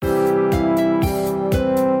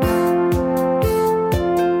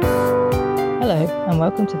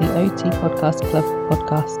welcome to the OT Podcast Club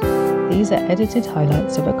podcast. These are edited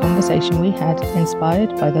highlights of a conversation we had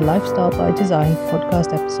inspired by the Lifestyle by Design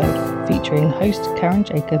podcast episode, featuring host Karen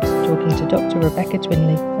Jacobs talking to Dr. Rebecca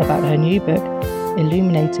Twinley about her new book,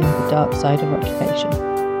 Illuminating the Dark Side of Occupation.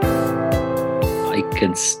 I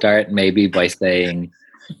can start maybe by saying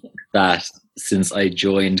that since I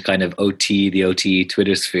joined kind of the OT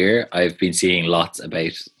Twitter sphere, I've been seeing lots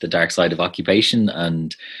about the dark side of occupation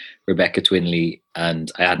and Rebecca Twinley,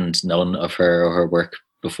 and I hadn't known of her or her work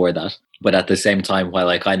before that. But at the same time, while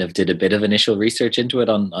I kind of did a bit of initial research into it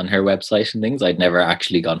on her website and things, I'd never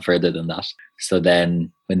actually gone further than that. So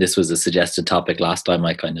then when this was a suggested topic last time,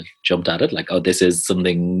 I kind of jumped at it like, oh, this is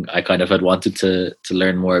something I kind of had wanted to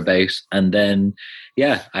learn more about. And then,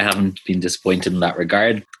 yeah, I haven't been disappointed in that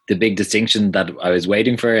regard. The big distinction that I was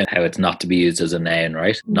waiting for and how it's not to be used as a noun,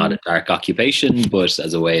 right? Not a dark occupation, but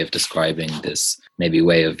as a way of describing this maybe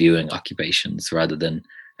way of viewing occupations rather than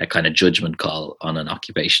a kind of judgment call on an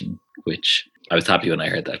occupation, which I was happy when I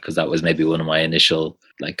heard that because that was maybe one of my initial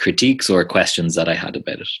like critiques or questions that I had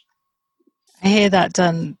about it. I hear that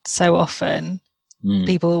done so often.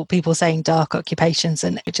 People saying dark occupations,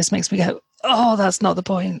 and it just makes me go, oh, that's not the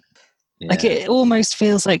point. Yeah. Like it almost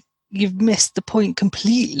feels like you've missed the point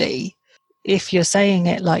completely if you're saying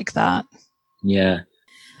it like that. Yeah.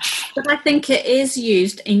 But I think it is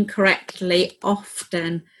used incorrectly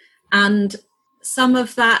often. And some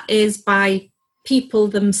of that is by people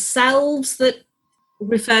themselves that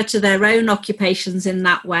refer to their own occupations in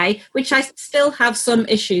that way, which I still have some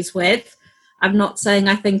issues with. I'm not saying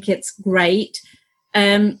I think it's great.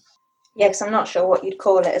 Yeah, because I'm not sure what you'd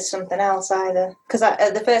call it as something else either. Because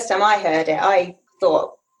the first time I heard it, I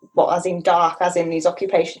thought, what, as in dark, as in these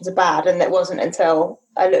occupations are bad. And it wasn't until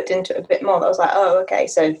I looked into it a bit more that I was like, oh, okay,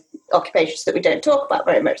 so occupations that we don't talk about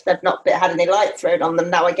very much, they've not had any light thrown on them.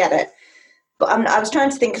 Now I get it. But I was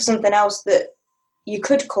trying to think of something else that you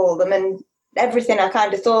could call them, and everything I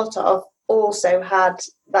kind of thought of also had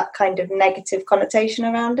that kind of negative connotation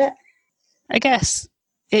around it. I guess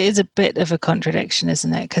it is a bit of a contradiction,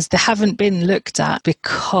 isn't it? Because they haven't been looked at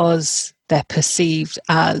because they're perceived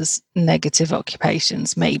as negative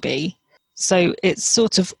occupations, maybe. So it's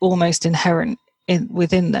sort of almost inherent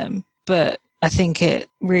within them. But I think it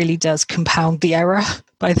really does compound the error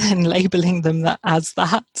by then labelling them as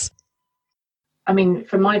that. I mean,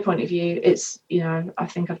 from my point of view, it's, I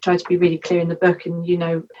think I've tried to be really clear in the book,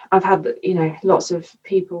 and, I've had, lots of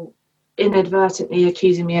people inadvertently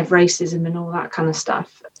accusing me of racism and all that kind of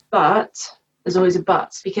stuff. But there's always a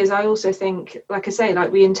but, because I also think, like I say,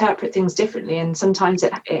 like we interpret things differently, and sometimes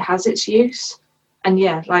it has its use. And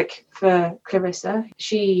yeah, like for Clarissa,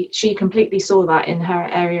 she completely saw that in her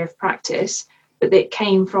area of practice, but it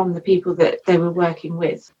came from the people that they were working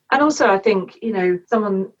with. And also, I think,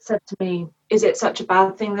 someone said to me, is it such a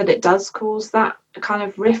bad thing that it does cause that kind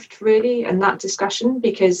of rift, really, and that discussion?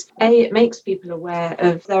 Because A, it makes people aware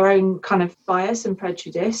of their own kind of bias and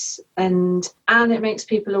prejudice, and it makes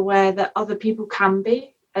people aware that other people can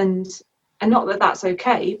be, and not that that's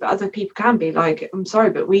okay, but other people can be. Like, I'm sorry,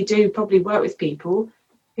 but we do probably work with people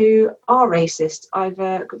who are racist,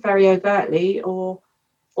 either very overtly or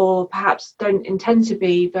perhaps don't intend to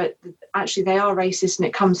be, but actually they are racist, and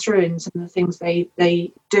it comes through in some of the things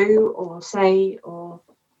they do or say, or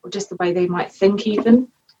just the way they might think even.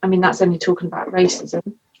 I mean, that's only talking about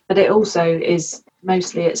racism, but it also is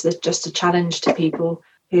mostly it's just a challenge to people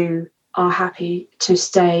who are happy to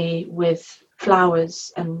stay with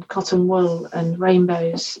flowers and cotton wool and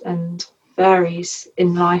rainbows and fairies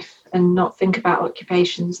in life and not think about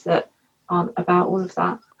occupations that aren't about all of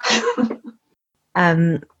that.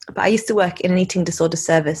 But I used to work in an eating disorder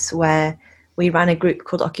service where we ran a group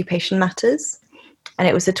called Occupation Matters, and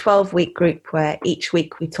it was a 12-week group where each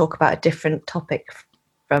week we talk about a different topic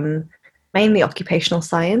from mainly occupational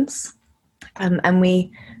science, and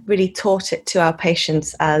we really taught it to our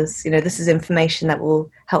patients as, this is information that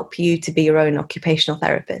will help you to be your own occupational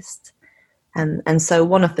therapist. And so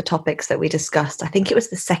one of the topics that we discussed, I think it was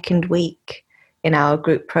the second week in our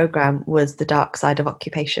group program, was the dark side of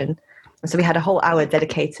occupation. So we had a whole hour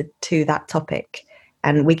dedicated to that topic,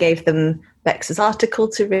 and we gave them Bex's article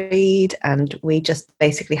to read, and we just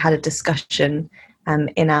basically had a discussion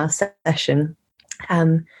in our session.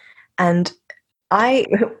 And when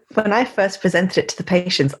I first presented it to the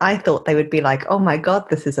patients, I thought they would be like, oh my God,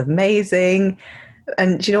 this is amazing.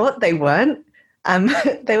 And do you know what? They weren't.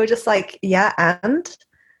 They were just like, yeah, and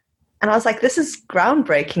I was like, this is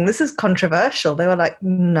groundbreaking. This is controversial. They were like,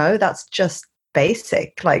 no, that's just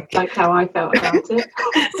basic, like how I felt about it.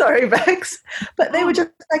 Sorry, Bex, but they were just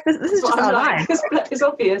like, this is just our life. It's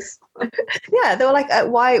obvious. Yeah, they were like,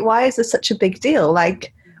 why is this such a big deal?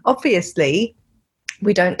 Like, obviously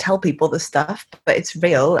we don't tell people this stuff, but it's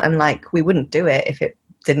real, and like we wouldn't do it if it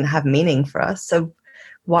didn't have meaning for us. So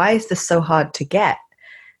why is this so hard to get?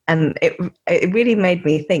 And it really made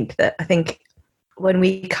me think that I think when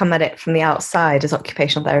we come at it from the outside as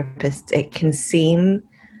occupational therapists, it can seem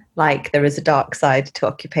like there is a dark side to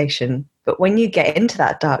occupation. But when you get into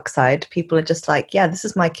that dark side, people are just like, yeah, this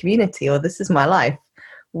is my community, or this is my life.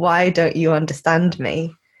 Why don't you understand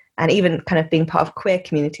me? And even kind of being part of queer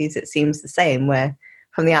communities, it seems the same, where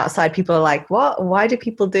from the outside, people are like, what? Why do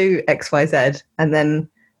people do X, Y, Z? And then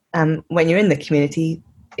when you're in the community,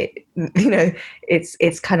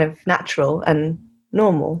 it's kind of natural and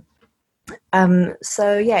normal.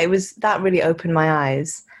 So yeah, it was that really opened my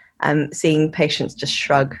eyes, seeing patients just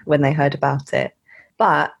shrug when they heard about it.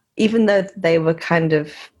 But even though they were kind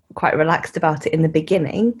of quite relaxed about it in the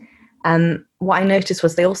beginning, what I noticed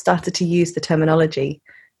was they all started to use the terminology.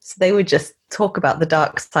 So they would just talk about the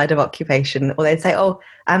dark side of occupation, or they'd say,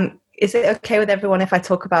 is it okay with everyone if I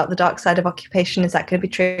talk about the dark side of occupation? Is that going to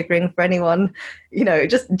be triggering for anyone?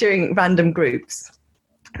 Just during random groups.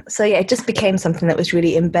 So yeah, it just became something that was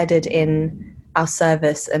really embedded in our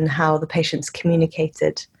service and how the patients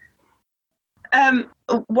communicated.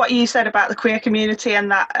 What you said about the queer community and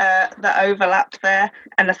that overlap there,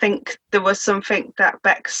 and I think there was something that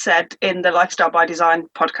Bex said in the Lifestyle by Design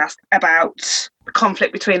podcast about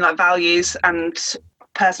conflict between like values and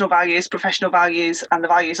personal values, professional values, and the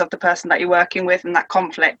values of the person that you're working with, and that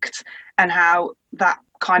conflict, and how that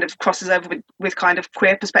kind of crosses over with kind of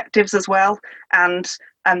queer perspectives as well, and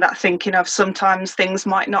that thinking of sometimes things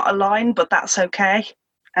might not align, but that's okay.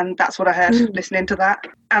 And that's what I heard listening to that.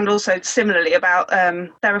 And also similarly about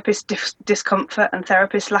therapist discomfort and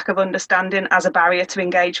therapist lack of understanding as a barrier to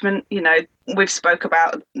engagement. We've spoke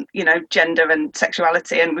about, gender and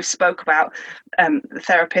sexuality, and we've spoke about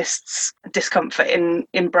therapists' discomfort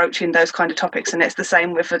in broaching those kind of topics. And it's the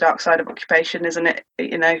same with the dark side of occupation, isn't it?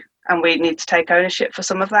 And we need to take ownership for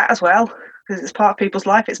some of that as well, because it's part of people's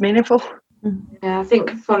life. It's meaningful. Yeah, I think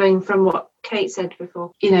following from what Kate said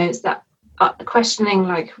before, it's that questioning,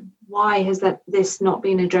 like, why has this not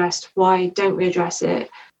been addressed? Why don't we address it?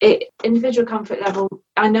 Individual comfort level,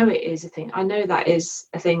 I know it is a thing. I know that is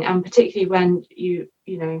a thing. And particularly when you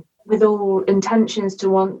with all intentions to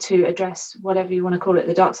want to address whatever you want to call it,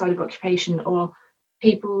 the dark side of occupation, or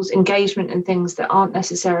people's engagement in things that aren't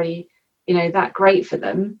necessarily, that great for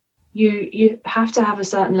them, you have to have a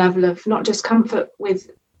certain level of not just comfort with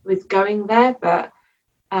going there, but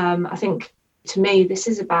I think to me, this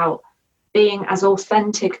is about being as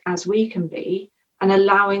authentic as we can be and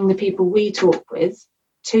allowing the people we talk with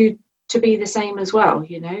to be the same as well,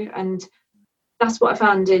 and that's what I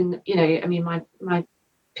found in, my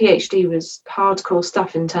PhD was hardcore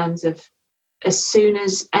stuff in terms of as soon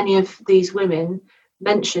as any of these women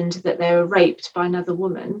mentioned that they were raped by another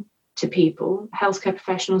woman to people, healthcare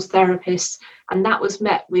professionals, therapists, and that was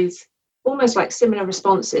met with almost like similar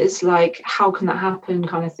responses, like, how can that happen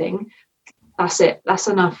kind of thing. That's it. That's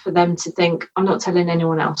enough for them to think, I'm not telling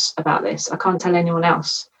anyone else about this. I can't tell anyone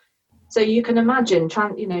else. So you can imagine,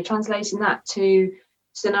 translating that to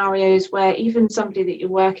scenarios where even somebody that you're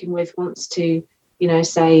working with wants to,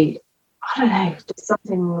 say, I don't know, just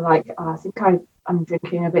something like, I think I'm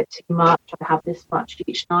drinking a bit too much. I have this much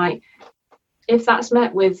each night. If that's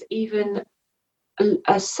met with even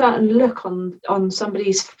a certain look on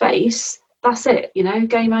somebody's face, that's it,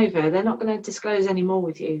 game over. They're not going to disclose any more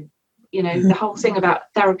with you. The whole thing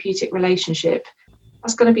about therapeutic relationship,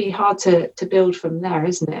 that's going to be hard to build from there,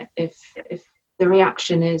 isn't it? If the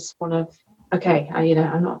reaction is one of, okay,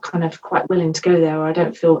 I'm not kind of quite willing to go there, or I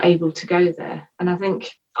don't feel able to go there. And I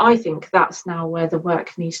think that's now where the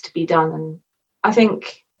work needs to be done. And I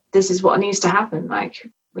think this is what needs to happen.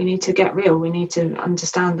 Like, we need to get real. We need to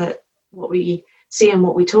understand that what we see and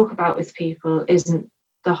what we talk about with people isn't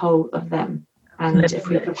the whole of them. And if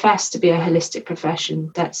we profess to be a holistic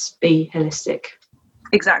profession, let's be holistic.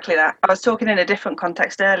 Exactly that. I was talking in a different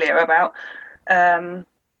context earlier about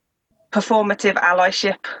performative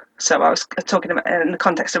allyship. So I was talking about in the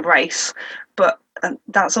context of race, but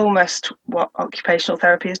that's almost what occupational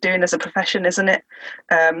therapy is doing as a profession, isn't it?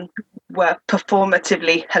 We're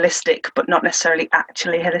performatively holistic, but not necessarily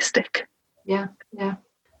actually holistic. Yeah.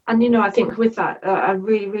 And, I think with that, I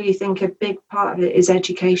really, really think a big part of it is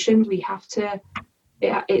education. We have to,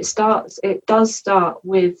 it does start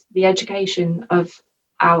with the education of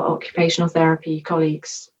our occupational therapy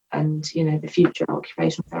colleagues and, the future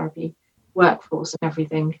occupational therapy workforce and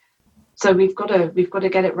everything. So we've got to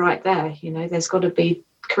get it right there. You know, there's got to be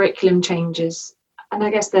curriculum changes, and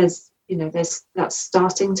I guess there's that's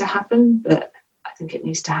starting to happen, but I think it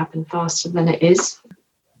needs to happen faster than it is.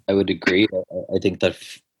 I would agree. I think that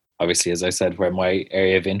obviously, as I said, where my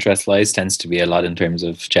area of interest lies tends to be a lot in terms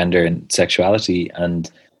of gender and sexuality,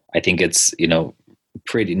 and I think it's, you know,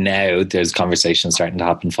 pretty now there's conversations starting to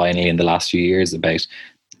happen finally in the last few years about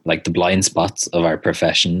like the blind spots of our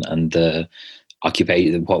profession and the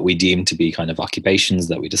what we deem to be kind of occupations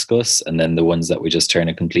that we discuss, and then the ones that we just turn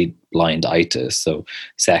a complete blind eye to. So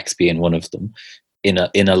sex being one of them. In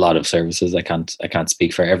a lot of services, I can't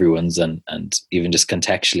speak for everyone's, and even just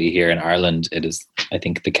contextually here in Ireland, it is, I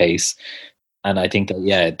think, the case. And I think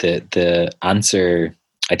that the answer,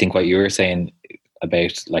 I think what you were saying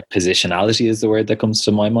about like positionality is the word that comes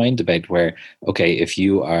to my mind, about where, okay, if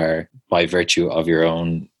you are, by virtue of your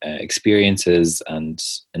own experiences and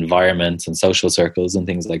environments and social circles and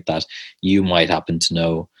things like that, you might happen to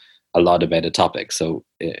know a lot about a topic. So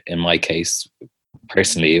in my case,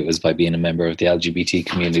 personally, it was by being a member of the LGBT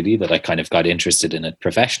community that I kind of got interested in it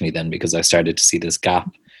professionally then, because I started to see this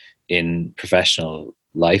gap in professional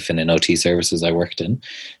life and in OT services I worked in.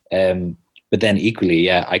 But then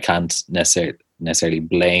equally, I can't necessarily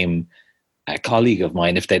blame a colleague of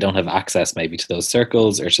mine if they don't have access maybe to those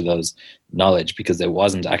circles or to those knowledge, because it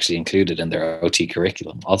wasn't actually included in their OT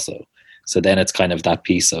curriculum also. So then it's kind of that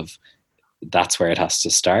piece of, that's where it has to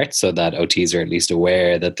start, so that OTs are at least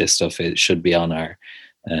aware that this stuff should be on our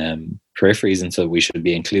peripheries, and so we should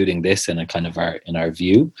be including this in a kind of in our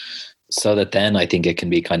view, so that then I think it can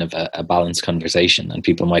be kind of a balanced conversation, and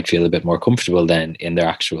people might feel a bit more comfortable then in their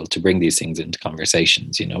actual, to bring these things into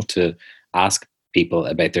conversations, you know, to ask people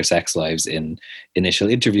about their sex lives in initial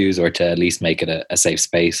interviews, or to at least make it a safe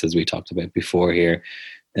space, as we talked about before here,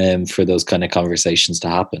 for those kind of conversations to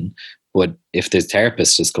happen. But if there's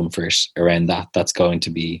therapist discomfort around that, that's going to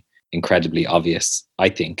be incredibly obvious, I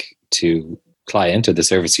think, to client or the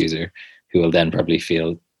service user, who will then probably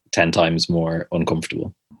feel 10 times more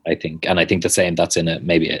uncomfortable, I think. And I think the same, that's in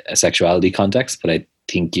maybe a sexuality context, but I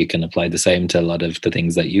think you can apply the same to a lot of the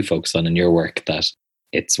things that you focus on in your work, that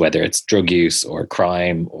it's whether it's drug use or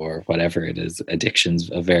crime or whatever it is, addictions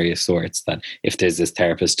of various sorts, that if there's this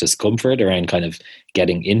therapist discomfort around kind of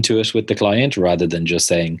getting into it with the client, rather than just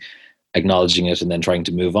saying, acknowledging it and then trying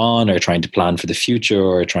to move on, or trying to plan for the future,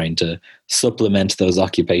 or trying to supplement those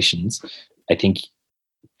occupations, I think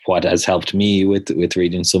what has helped me with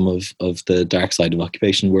reading some of the dark side of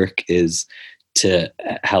occupation work is to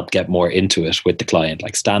help get more into it with the client,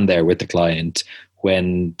 like stand there with the client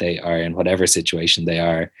when they are in whatever situation they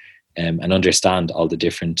are, and understand all the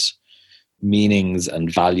different meanings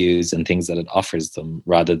and values and things that it offers them,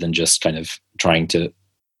 rather than just kind of trying to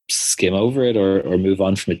skim over it or move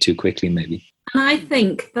on from it too quickly maybe. And I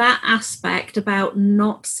think that aspect about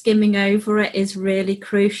not skimming over it is really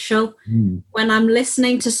crucial. When I'm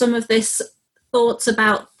listening to some of this thoughts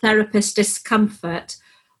about therapist discomfort,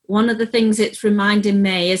 one of the things it's reminding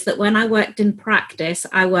me is that when I worked in practice,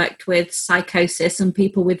 I worked with psychosis and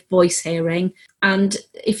people with voice hearing. And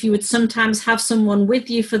if you would sometimes have someone with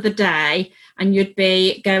you for the day, and you'd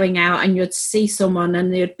be going out and you'd see someone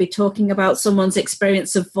and you'd be talking about someone's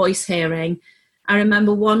experience of voice hearing, I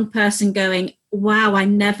remember one person going, wow, I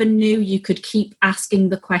never knew you could keep asking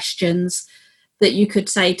the questions, that you could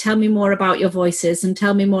say, tell me more about your voices, and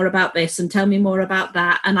tell me more about this, and tell me more about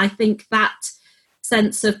that. And I think that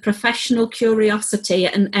sense of professional curiosity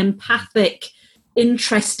and empathic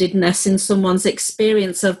interestedness in someone's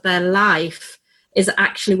experience of their life is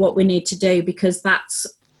actually what we need to do, because that's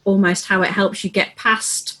almost how it helps you get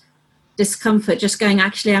past discomfort, just going,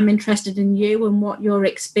 actually, I'm interested in you and what your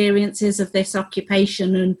experience is of this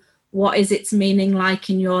occupation and what is its meaning like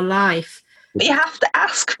in your life. But you have to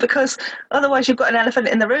ask, because otherwise you've got an elephant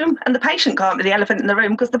in the room, and the patient can't be the elephant in the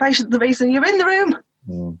room, because the patient's the reason you're in the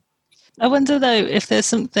room. I wonder though if there's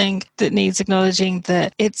something that needs acknowledging,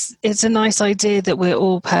 that it's a nice idea that we're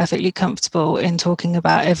all perfectly comfortable in talking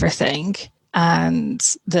about everything,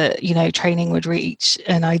 and that, you know, training would reach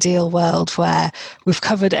an ideal world where we've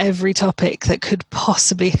covered every topic that could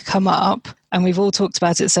possibly come up, and we've all talked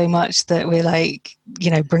about it so much that we're like,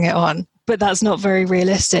 you know, bring it on. But that's not very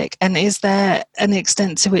realistic. And is there an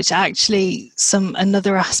extent to which actually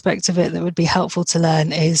another aspect of it that would be helpful to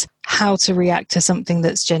learn is how to react to something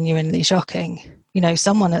that's genuinely shocking? You know,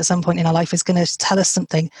 someone at some point in our life is going to tell us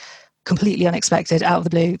something completely unexpected out of the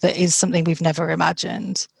blue that is something we've never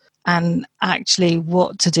imagined. And actually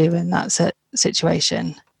what to do in that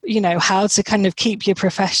situation. You know, how to kind of keep your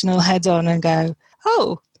professional head on and go,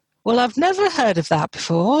 oh, well, I've never heard of that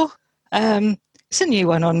before. It's a new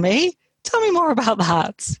one on me. tell me more about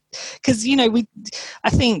that. Because, I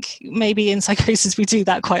think maybe in psychosis we do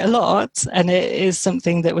that quite a lot, and it is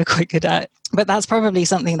something that we're quite good at. But that's probably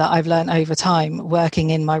something that I've learned over time working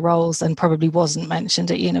in my roles and probably wasn't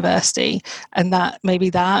mentioned at university. And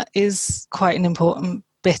that is quite an important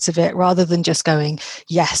bit of it, rather than just going,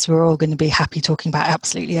 yes, we're all going to be happy talking about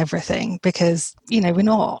absolutely everything, because, we're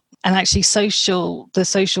not. And actually the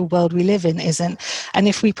social world we live in isn't. And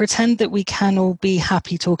if we pretend that we can all be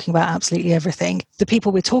happy talking about absolutely everything, the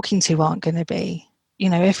people we're talking to aren't going to be.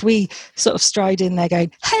 If we sort of stride in there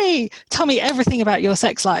going, hey, tell me everything about your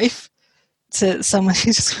sex life, to someone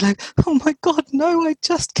who's just like, oh my God, no, I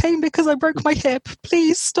just came because I broke my hip.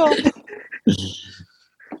 Please stop.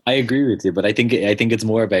 I agree with you, but I think it's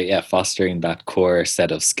more about fostering that core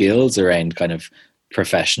set of skills around kind of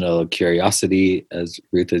professional curiosity, as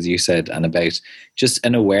Ruth, as you said, and about just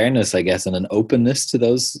an awareness, I guess, and an openness to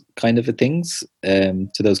those kind of things, and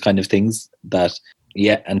to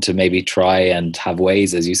maybe try and have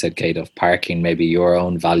ways, as you said, Kate, of parking maybe your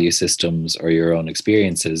own value systems or your own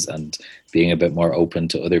experiences and being a bit more open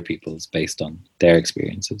to other people's based on their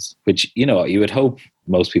experiences, which, you would hope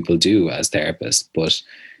most people do as therapists, but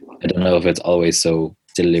I don't know if it's always so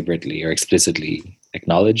deliberately or explicitly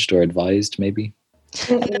acknowledged or advised, maybe.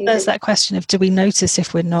 And then there's that question of, do we notice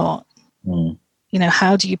if we're not?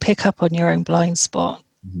 How do you pick up on your own blind spot?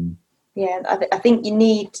 Mm-hmm. Yeah, I think you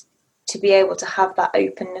need to be able to have that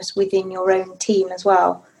openness within your own team as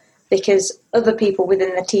well, because other people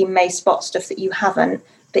within the team may spot stuff that you haven't,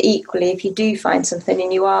 but equally if you do find something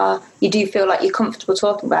and you do feel like you're comfortable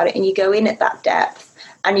talking about it and you go in at that depth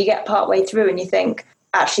and you get part way through and you think,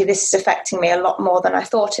 actually this is affecting me a lot more than I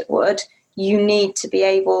thought it would, you need to be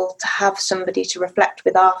able to have somebody to reflect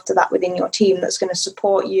with after that within your team that's going to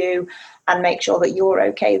support you and make sure that you're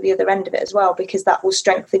okay at the other end of it as well, because that will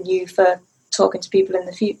strengthen you for talking to people in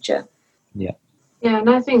the future. Yeah, and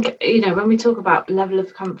I think, when we talk about level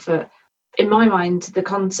of comfort, in my mind, the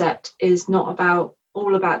concept is not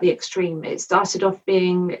all about the extreme. It started off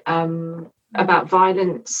being about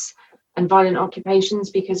violence and violent occupations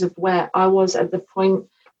because of where I was at the point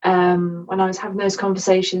when I was having those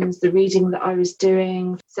conversations, the reading that I was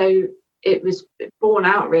doing. So it was born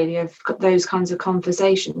out really of those kinds of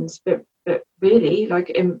conversations. But really, like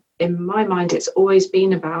in my mind, it's always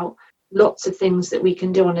been about lots of things that we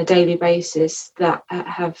can do on a daily basis that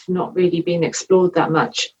have not really been explored that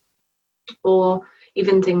much, or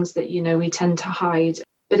even things that, we tend to hide.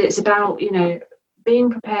 But it's about,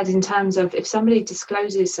 being prepared in terms of if somebody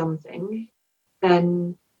discloses something,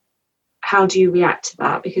 then how do you react to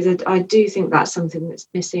that? Because I do think that's something that's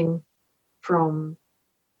missing from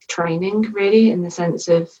training, really, in the sense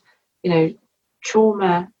of,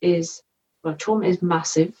 trauma is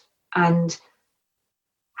massive, and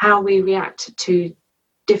how we react to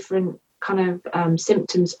different kind of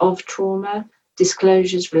symptoms of trauma,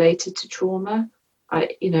 disclosures related to trauma.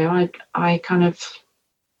 I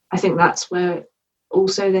think that's where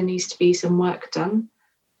also there needs to be some work done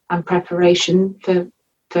and preparation for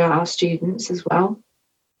our students as well.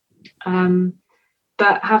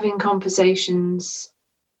 But having conversations,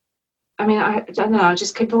 I don't know, I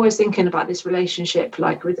just keep always thinking about this relationship,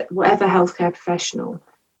 like with whatever healthcare professional.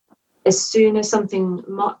 As soon as something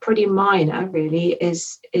pretty minor really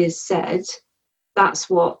is said, that's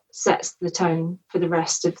what sets the tone for the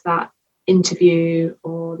rest of that interview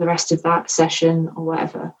or the rest of that session or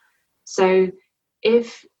whatever. So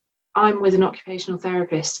if I'm with an occupational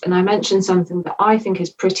therapist and I mention something that I think is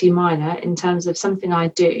pretty minor in terms of something I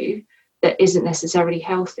do that isn't necessarily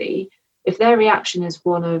healthy, if their reaction is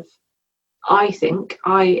one of, I think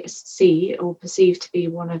I see or perceive to be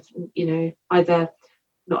one of, either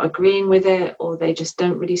not agreeing with it, or they just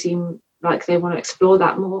don't really seem like they want to explore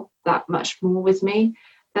that much more with me,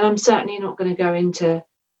 then I'm certainly not going to go into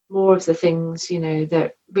more of the things,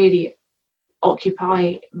 that really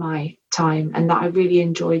occupy my time and that I really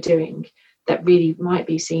enjoy doing, that really might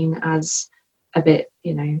be seen as a bit,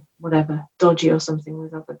 whatever, dodgy or something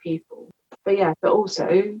with other people. But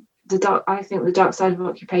also I think the dark side of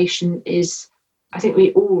occupation is, I think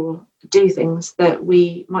we all do things that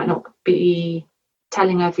we might not be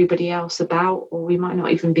telling everybody else about, or we might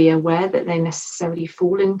not even be aware that they necessarily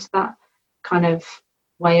fall into that kind of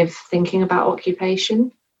way of thinking about occupation.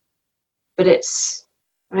 But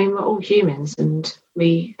we're all humans, and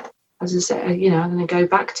we, as I said, I'm going to go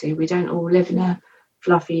back to, we don't all live in a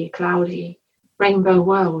fluffy, cloudy, rainbow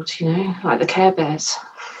world, like the Care Bears.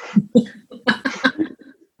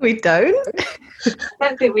 We don't? I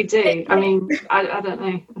don't think we do. I don't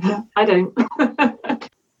know. I don't. I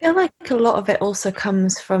feel like a lot of it also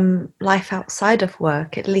comes from life outside of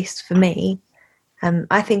work, at least for me.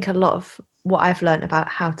 I think a lot of what I've learned about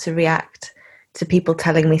how to react to people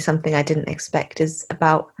telling me something I didn't expect is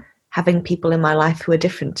about having people in my life who are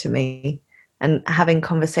different to me and having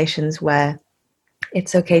conversations where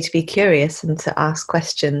it's okay to be curious and to ask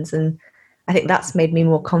questions. And I think that's made me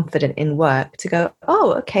more confident in work to go,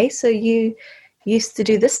 oh, okay, so you used to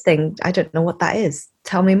do this thing. I don't know what that is.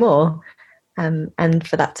 Tell me more. And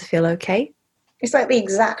for that to feel okay. It's like the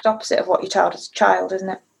exact opposite of what you told as a child, isn't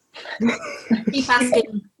it? Keep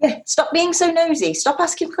asking. Yeah, stop being so nosy. Stop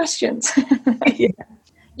asking questions.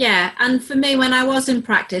 Yeah, and for me, when I was in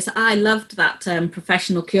practice, I loved that term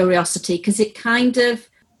professional curiosity because it kind of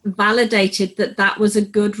validated that that was a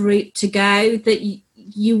good route to go, that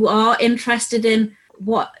you are interested in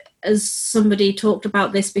what, as somebody talked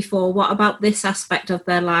about this before, what about this aspect of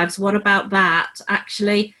their lives? What about that,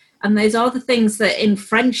 actually? And those are the things that in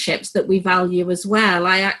friendships that we value as well.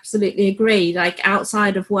 I absolutely agree. Like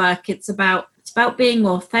outside of work, it's about being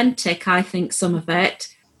authentic, I think, some of it.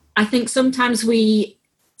 I think sometimes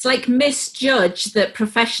it's like misjudge that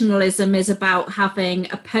professionalism is about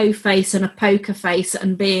having a po face and a poker face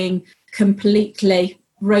and being completely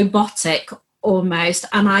robotic almost.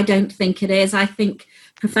 And I don't think it is. I think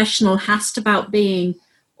professional has to be about being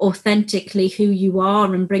authentically who you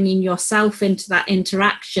are and bringing yourself into that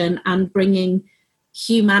interaction and bringing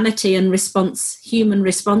humanity and human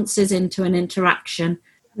responses into an interaction.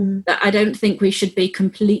 That I don't think we should be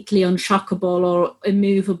completely unshockable or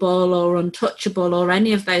immovable or untouchable or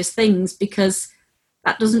any of those things, because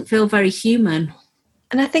that doesn't feel very human.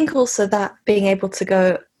 And I think also that being able to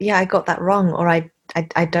go, yeah, I got that wrong, or I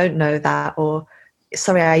don't know that, or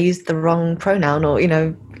sorry, I used the wrong pronoun, or,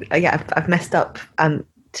 yeah, I've messed up.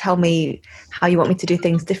 Tell me how you want me to do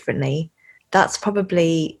things differently. That's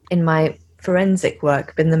probably, in my forensic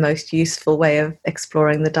work, been the most useful way of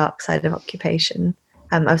exploring the dark side of occupation.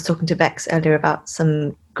 I was talking to Bex earlier about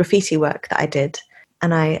some graffiti work that I did,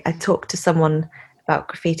 and I talked to someone about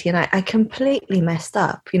graffiti, and I completely messed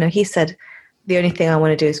up. He said, the only thing I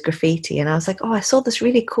want to do is graffiti, and I was like, oh, I saw this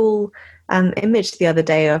really cool image the other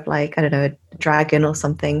day of, like, I don't know, a dragon or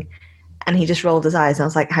something. And he just rolled his eyes, and I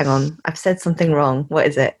was like, hang on, I've said something wrong. What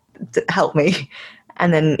is it? Help me.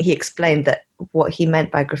 And then he explained that what he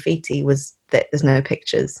meant by graffiti was that there's no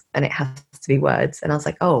pictures and it has to be words. And I was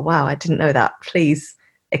like, oh, wow, I didn't know that. Please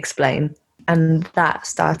explain. And that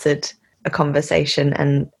started a conversation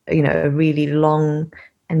and, a really long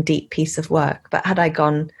and deep piece of work. But had I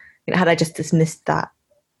just dismissed that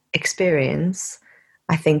experience,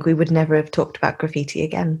 I think we would never have talked about graffiti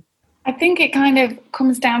again. I think it kind of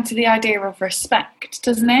comes down to the idea of respect,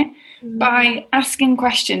 doesn't it? By asking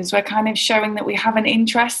questions, we're kind of showing that we have an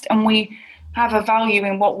interest and we have a value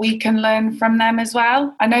in what we can learn from them as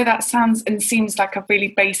well. I know that sounds and seems like a really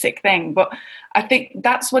basic thing, but I think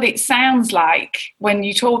that's what it sounds like when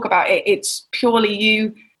you talk about it. It's purely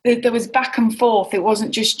you. There was back and forth. It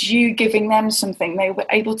wasn't just you giving them something. They were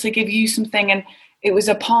able to give you something, and it was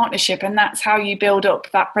a partnership, and that's how you build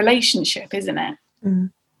up that relationship, isn't it?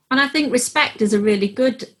 And I think respect is a really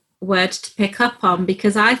good word to pick up on,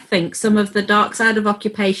 because I think some of the dark side of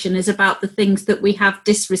occupation is about the things that we have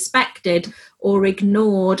disrespected or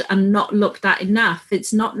ignored and not looked at enough.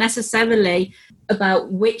 It's not necessarily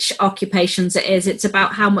about which occupations it is. It's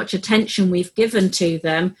about how much attention we've given to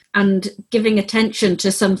them, and giving attention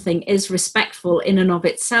to something is respectful in and of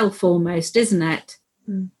itself almost, isn't it?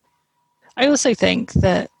 I also think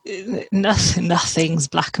that nothing's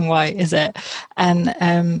black and white, is it?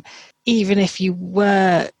 And even if you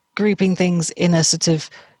were grouping things in a sort of,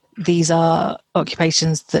 these are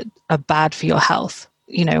occupations that are bad for your health,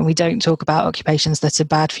 we don't talk about occupations that are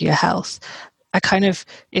bad for your health. I kind of,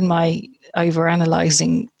 in my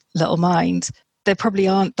overanalyzing little mind, there probably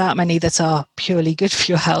aren't that many that are purely good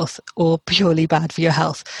for your health or purely bad for your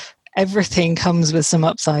health. Everything comes with some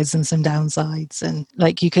upsides and some downsides. And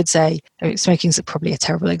like you could say, smoking's probably a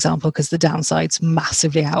terrible example because the downsides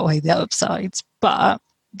massively outweigh the upsides. But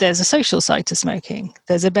there's a social side to smoking.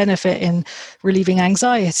 There's a benefit in relieving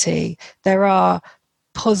anxiety. There are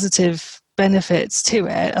positive benefits to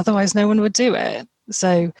it. Otherwise, no one would do it.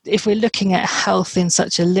 So if we're looking at health in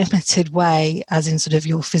such a limited way, as in sort of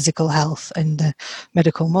your physical health and the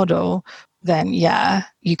medical model, then yeah,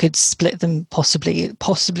 you could split them possibly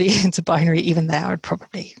into binary. Even there, I'd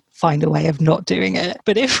probably find a way of not doing it.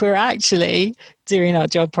 But if we're actually doing our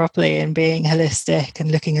job properly and being holistic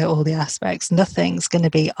and looking at all the aspects, nothing's going to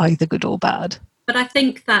be either good or bad. But I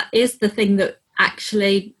think that is the thing that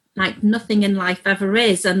actually, like, nothing in life ever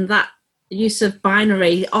is. And that use of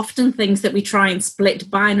binary, often things that we try and split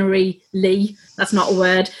binarily, that's not a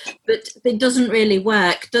word, but it doesn't really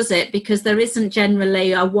work, does it? Because there isn't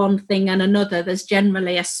generally a one thing and another. There's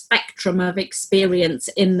generally a spectrum of experience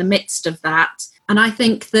in the midst of that. And I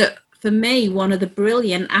think that for me, one of the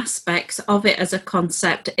brilliant aspects of it as a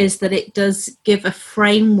concept is that it does give a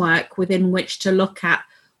framework within which to look at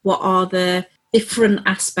what are the different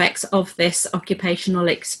aspects of this occupational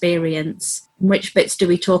experience. Which bits do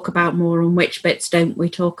we talk about more and which bits don't we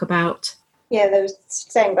talk about? Yeah, there was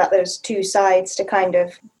saying about those two sides to kind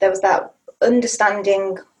of, there was that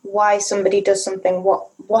understanding why somebody does something,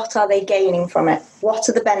 what are they gaining from it? What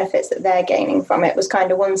are the benefits that they're gaining from it was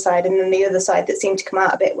kind of one side. And then the other side that seemed to come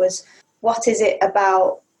out of it was, what is it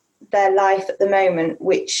about their life at the moment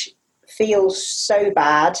which feels so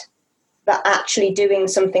bad that actually doing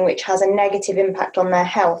something which has a negative impact on their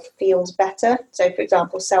health feels better? So, for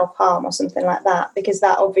example, self-harm or something like that, because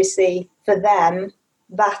that obviously, for them,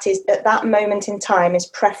 that is, at that moment in time, is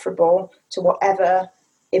preferable to whatever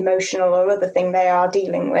emotional or other thing they are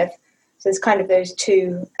dealing with. So there's kind of those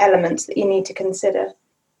two elements that you need to consider.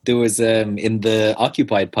 There was, in the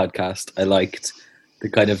Occupied podcast, I liked the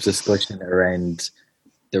kind of discussion around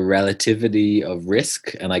the relativity of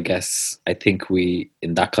risk. And I think we,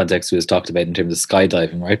 in that context, it was talked about in terms of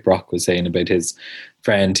skydiving, right? Brock was saying about his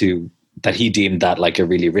friend that he deemed that like a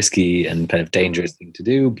really risky and kind of dangerous thing to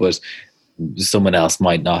do, but someone else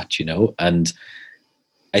might not, And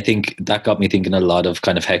I think that got me thinking a lot of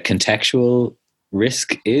kind of how contextual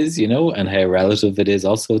risk is, and how relative it is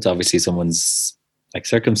also to obviously someone's like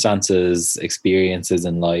circumstances, experiences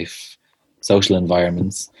in life, social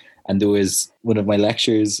environments. And there was one of my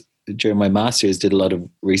lectures during my master's did a lot of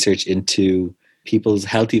research into people's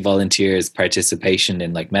healthy volunteers' participation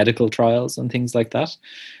in like medical trials and things like that,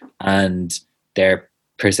 and their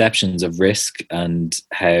perceptions of risk, and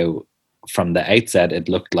how from the outset it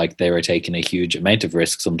looked like they were taking a huge amount of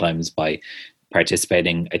risk sometimes by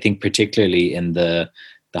participating, I think particularly in the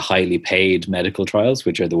highly paid medical trials,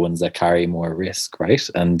 which are the ones that carry more risk, right?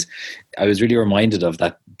 And I was really reminded of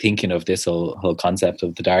that, thinking of this whole concept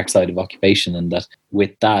of the dark side of occupation. And that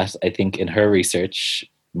with that, I think in her research,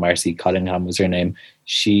 Marcy Collingham was her name,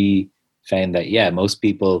 she found that, most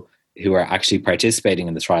people who are actually participating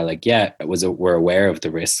in the trial, were aware of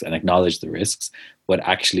the risks and acknowledged the risks, but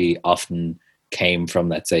actually often came from,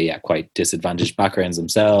 let's say, quite disadvantaged backgrounds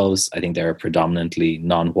themselves. I think they were predominantly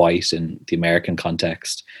non-white in the American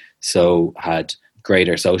context, so had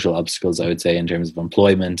greater social obstacles, I would say, in terms of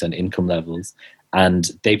employment and income levels. And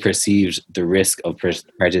they perceived the risk of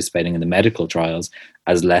participating in the medical trials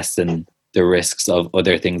as less than the risks of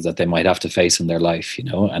other things that they might have to face in their life,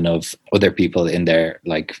 and of other people in their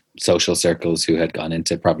like social circles who had gone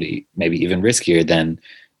into probably maybe even riskier than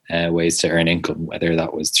ways to earn income, whether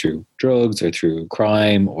that was through drugs or through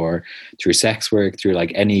crime or through sex work, through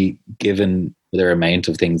like any given other amount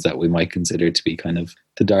of things that we might consider to be kind of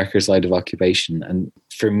the darker side of occupation. And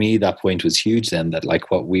for me, that point was huge then, that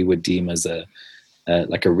like what we would deem as a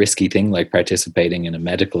risky thing, like participating in a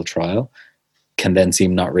medical trial, can then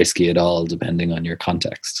seem not risky at all, depending on your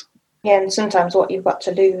context. Yeah, and sometimes what you've got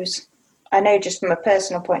to lose. I know just from a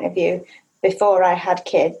personal point of view, before I had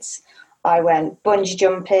kids, I went bungee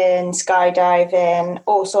jumping, skydiving,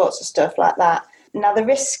 all sorts of stuff like that. Now, the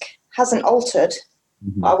risk hasn't altered.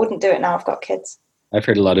 Mm-hmm. I wouldn't do it now I've got kids. I've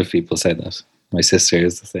heard a lot of people say that. My sister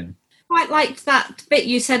is the same. Quite liked that bit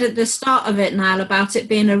you said at the start of it, Niall, about it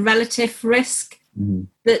being a relative risk. Mm-hmm.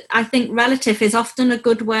 That I think relative is often a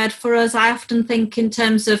good word for us. I often think in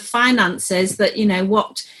terms of finances that,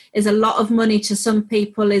 what is a lot of money to some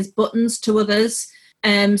people is buttons to others.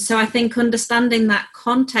 So I think understanding that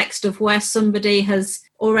context of where somebody has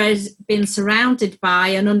already been surrounded by,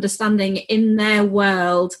 and understanding in their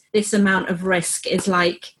world this amount of risk is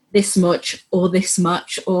like this much or this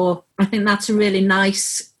much, or I think that's a really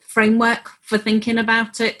nice framework for thinking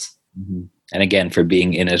about it. Mm-hmm. And again, for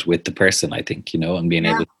being in it with the person, I think, and being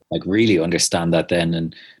able to like really understand that then,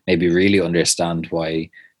 and maybe really understand why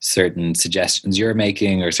certain suggestions you're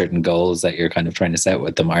making or certain goals that you're kind of trying to set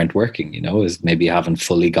with them aren't working, is maybe you haven't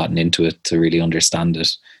fully gotten into it to really understand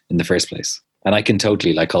it in the first place. And I can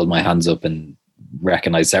totally like hold my hands up and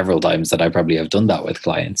recognize several times that I probably have done that with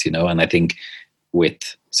clients, and I think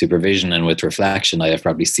with supervision and with reflection, I have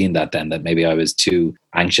probably seen that then, that maybe I was too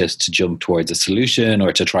anxious to jump towards a solution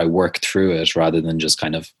or to try work through it rather than just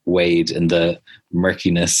kind of wade in the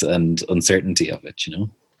murkiness and uncertainty of it,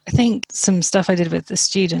 I think some stuff I did with the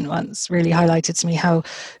student once really highlighted to me how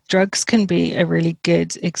drugs can be a really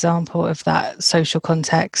good example of that social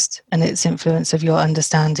context and its influence of your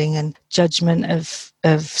understanding and judgment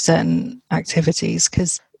of certain activities.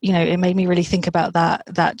 Because you know, it made me really think about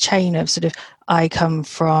that chain of sort of, I come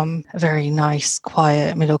from a very nice,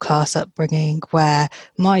 quiet, middle class upbringing where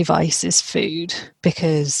my vice is food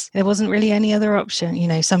because there wasn't really any other option. You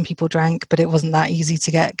know, some people drank, but it wasn't that easy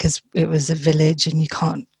to get because it was a village and you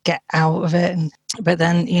can't get out of it. But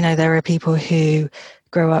then, you know, there are people who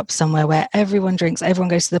grow up somewhere where everyone drinks, everyone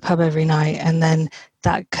goes to the pub every night, and then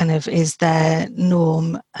that kind of is their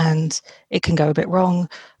norm, and it can go a bit wrong,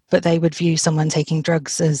 but they would view someone taking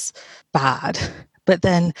drugs as bad. But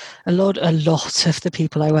then a lot of the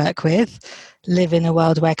people I work with live in a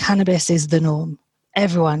world where cannabis is the norm.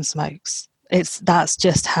 Everyone smokes. That's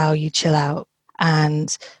just how you chill out.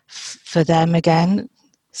 And for them, again,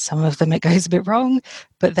 some of them it goes a bit wrong,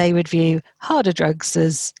 but they would view harder drugs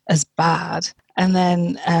as bad. And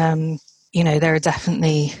then, you know, there are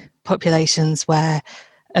definitely populations where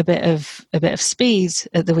a bit of speed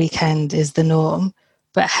at the weekend is the norm,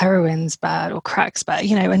 but heroin's bad or crack's bad,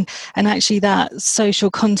 you know, and actually that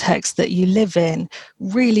social context that you live in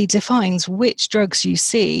really defines which drugs you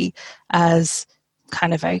see as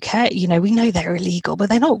kind of okay. You know, we know they're illegal, but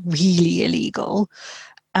they're not really illegal.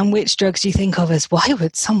 And which drugs do you think of as, why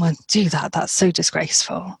would someone do that? That's so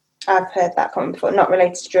disgraceful. I've heard that comment before, not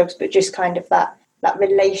related to drugs, but just kind of that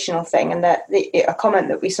relational thing. And a comment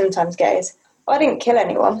that we sometimes get is, I didn't kill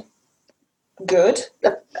anyone. Good.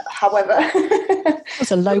 However,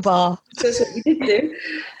 that's a low bar. That's what we did do.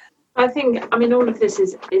 I think, I mean, all of this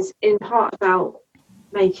is in part about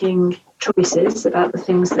making choices about the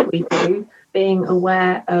things that we do, being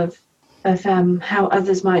aware of how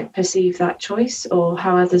others might perceive that choice or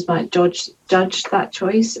how others might judge that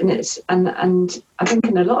choice. And I think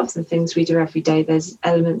in a lot of the things we do every day, there's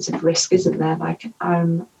elements of risk, isn't there? Like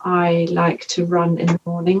I like to run in the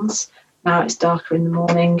mornings. Now it's darker in the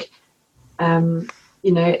morning.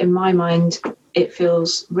 You know, in my mind, it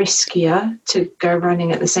feels riskier to go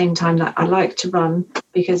running at the same time that I like to run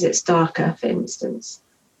because it's darker, for instance.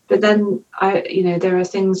 But then, there are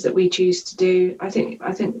things that we choose to do. I think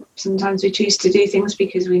sometimes we choose to do things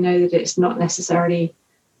because we know that it's not necessarily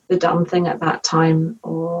the done thing at that time,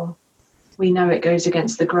 or we know it goes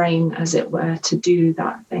against the grain, as it were, to do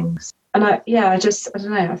that things. And I don't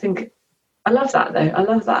know. I think I love that though. I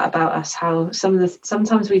love that about us. How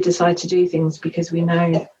sometimes we decide to do things because we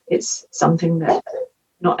know it's something that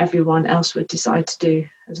not everyone else would decide to do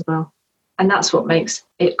as well. And that's what makes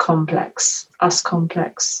it complex, us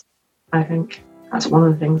complex, I think. That's one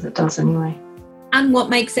of the things it does anyway. And what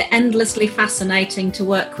makes it endlessly fascinating to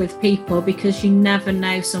work with people, because you never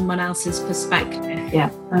know someone else's perspective. Yeah,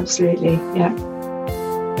 absolutely, yeah.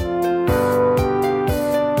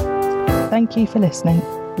 Thank you for listening.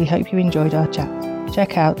 We hope you enjoyed our chat.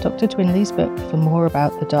 Check out Dr. Twinley's book for more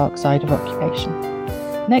about the dark side of occupation.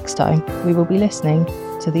 Next time, we will be listening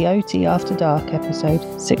to the OT After Dark episode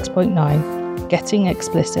 6.9, Getting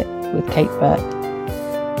Explicit with Kate Burke.